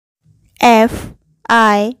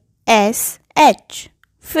F-I-S-H.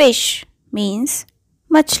 Fish means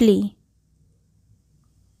machli.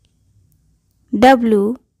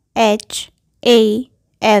 W-H-A-L-E.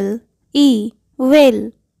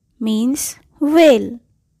 Whale means whale.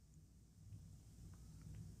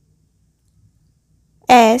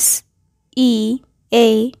 S-E-A-L.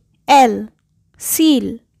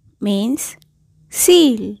 Seal means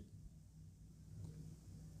seal.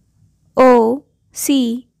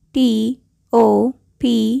 O-C-T-O-P-U-S.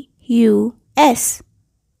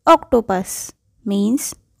 Octopus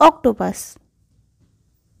means octopus.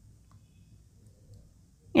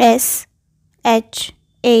 S-H-A-R-K.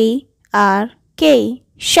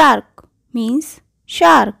 Shark means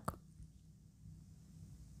shark.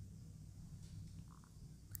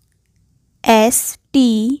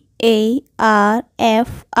 S-T-A-R-F-I-S-H.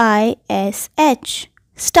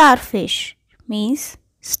 Starfish means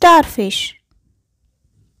starfish.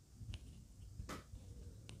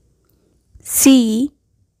 C-R-A-B.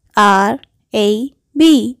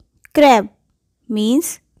 Crab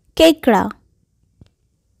means kekra.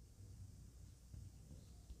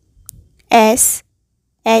 S-H-R-I-M-P.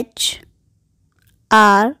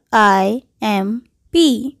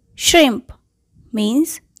 Shrimp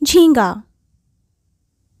means jhinga.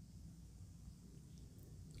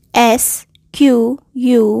 S-Q-U-I-D.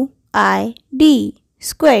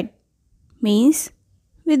 Squid means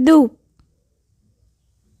vidup.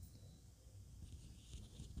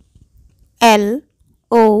 L-O-B-S-T-E-R.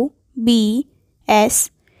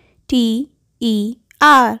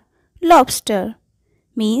 Lobster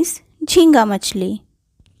means झींगा मछली.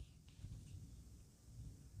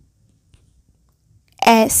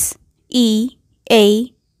 S-E-A-H-O-R-S-E.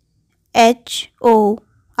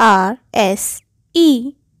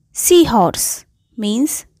 Seahorse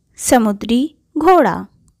means समुद्री घोड़ा.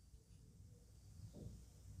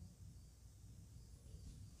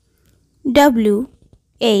 W-A-L-R-U-S.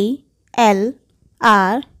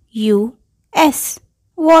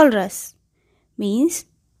 Walrus means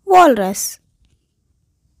walrus.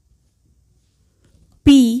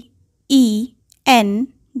 P-E-N-G-U-I-N.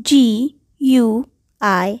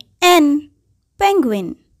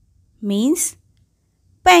 Penguin means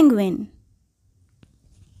penguin.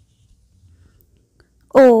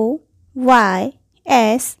 O-Y-S-T-E-R.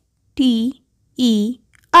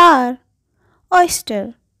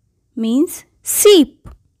 Oyster means sheep.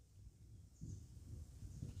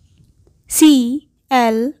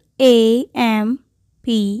 C-L-A-M-P-S.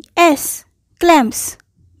 Clams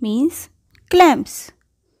means clams.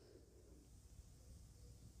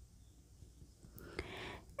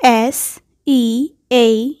 S-E-A-G-U-L-L.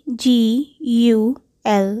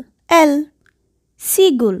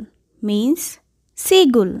 Seagull means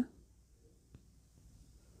seagull.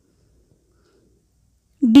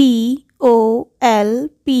 D-O-L-P-H-I-N.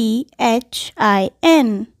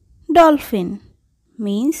 Dolphin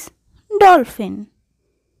means dolphin.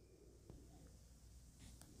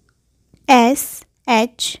 S-H-E-L-L-S.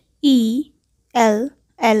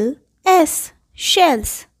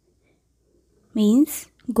 Shells means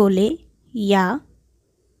गोले या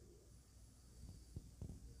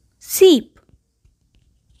सीप.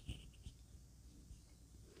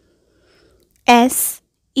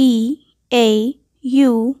 S-E-A-U-R-C-H-I-N.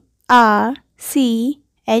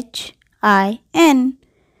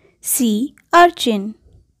 Sea urchin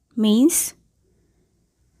means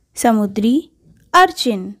समुद्री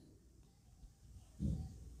urchin.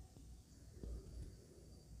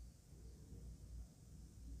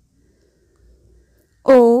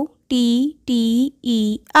 O-T-T-E-R.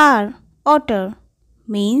 Otter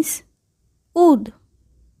means ood.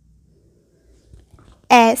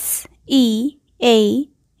 S-E-A-N-E-M-O-N-E.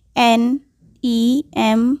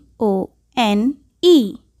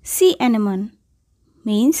 Sea anemone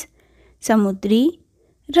means समुद्री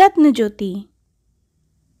रत्न ज्योति.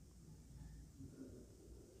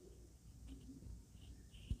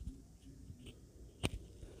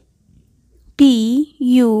 T-U-R-T-L-E.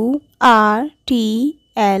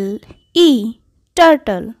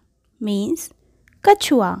 Turtle means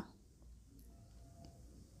कछुआ.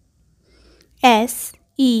 S-E-A-L-I-O-N.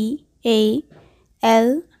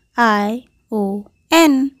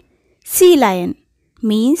 Sea lion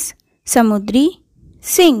means समुद्री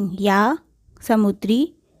सिंह या समुद्री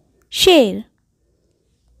शेर.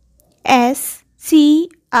 S-C-R-O-C-O-D-I-L-E.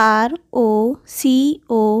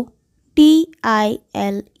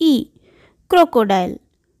 Crocodile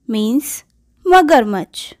means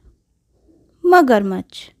मगरमच्छ.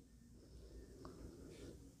 मगरमच्छ.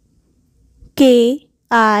 K-I-L-L-E-R-W-H-A-L-E.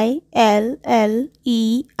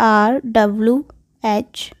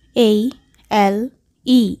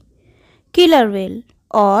 killer whale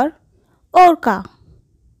or orca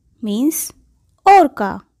means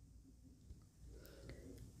orca.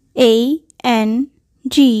 angelfish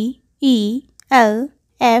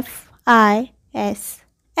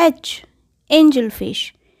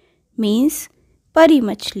angelfish means परी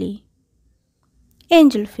मछली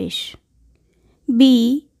angelfish.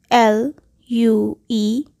 BLUEWHALE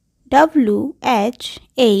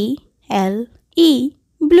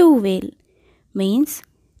blue whale means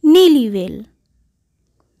नीली whale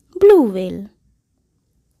blue whale.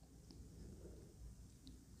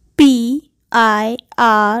 PIRANHA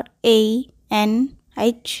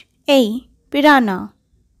piranha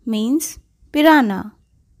means piranha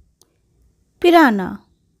piranha.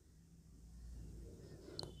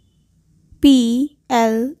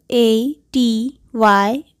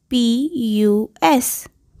 PLATYPUS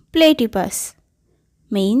platypus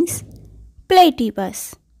means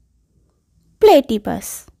platypus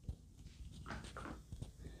platypus.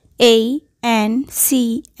 ANCHOVY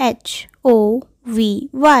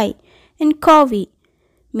anchovy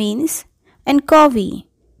means anchovy.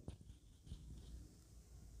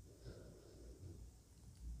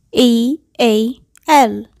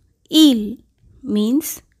 EAL eel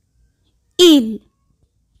means eel.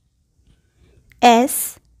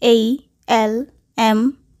 SALMON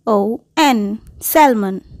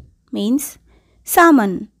salmon means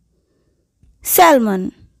salmon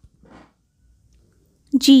salmon.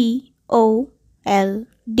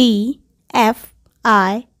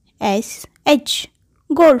 GOLDFISH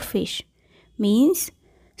goldfish means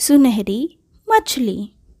सुनहरी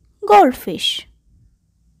मछली goldfish.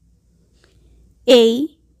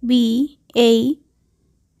 ABALONE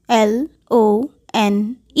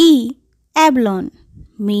abalone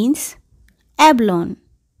means abalone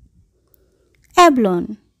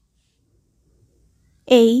abalone.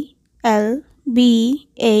 ALBACORE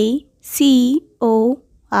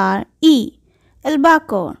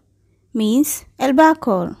albacore means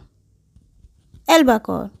albacore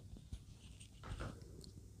albacore.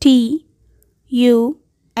 TUNA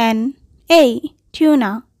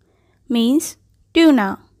tuna means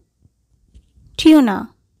tuna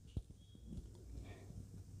tuna.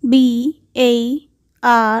 BARNACLE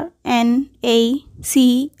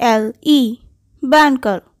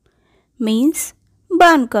barnacle means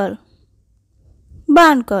barnacle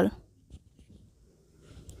barnacle.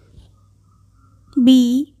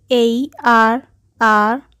 BARRACUDA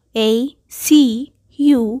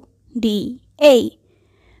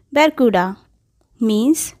barracuda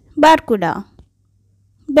means barracuda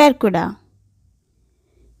barracuda.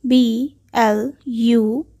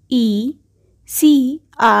 BLUECRAB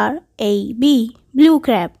blue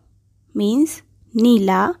crab means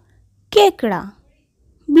नीला केकड़ा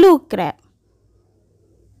blue crab.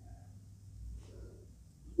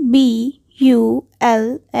 BULLSHARK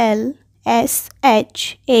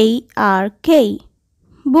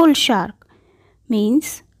bull shark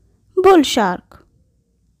means bull shark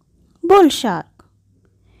bull shark.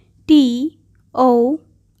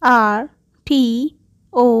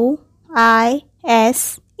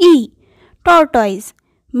 TORTOISE tortoise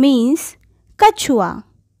means कछुआ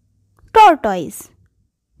tortoise.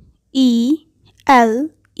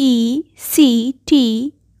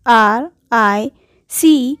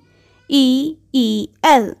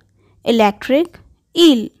 ELECTRICEEL electric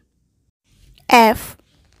eel.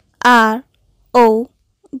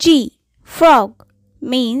 FROG frog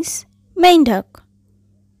means मेंढक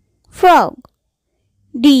frog.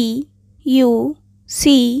 DUCK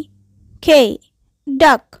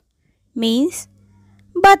duck means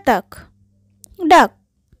बतख duck.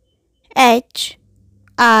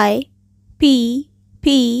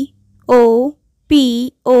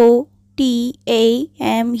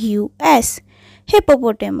 HIPPOPOTAMUS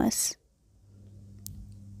hippopotamus.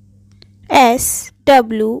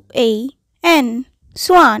 SWAN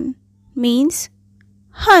swan means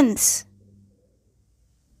hens.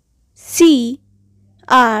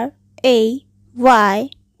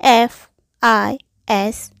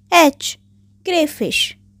 CRAYFISH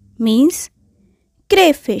crayfish means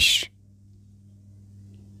crayfish.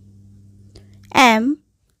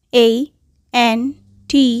 MANTARAY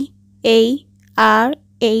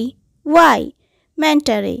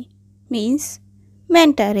manta ray means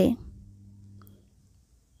manta ray.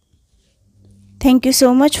 Thank you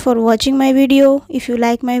so much for watching my video. If you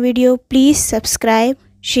like my video, please subscribe,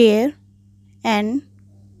 share and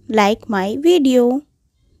like my video.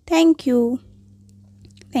 Thank you.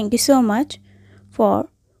 Thank you so much for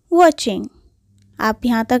watching. आप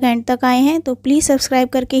यहाँ तक and तक आए हैं तो please subscribe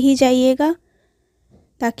करके ही जाइएगा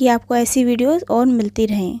ताकि आपको ऐसी वीडियोस और मिलती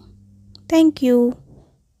रहें। Thank you.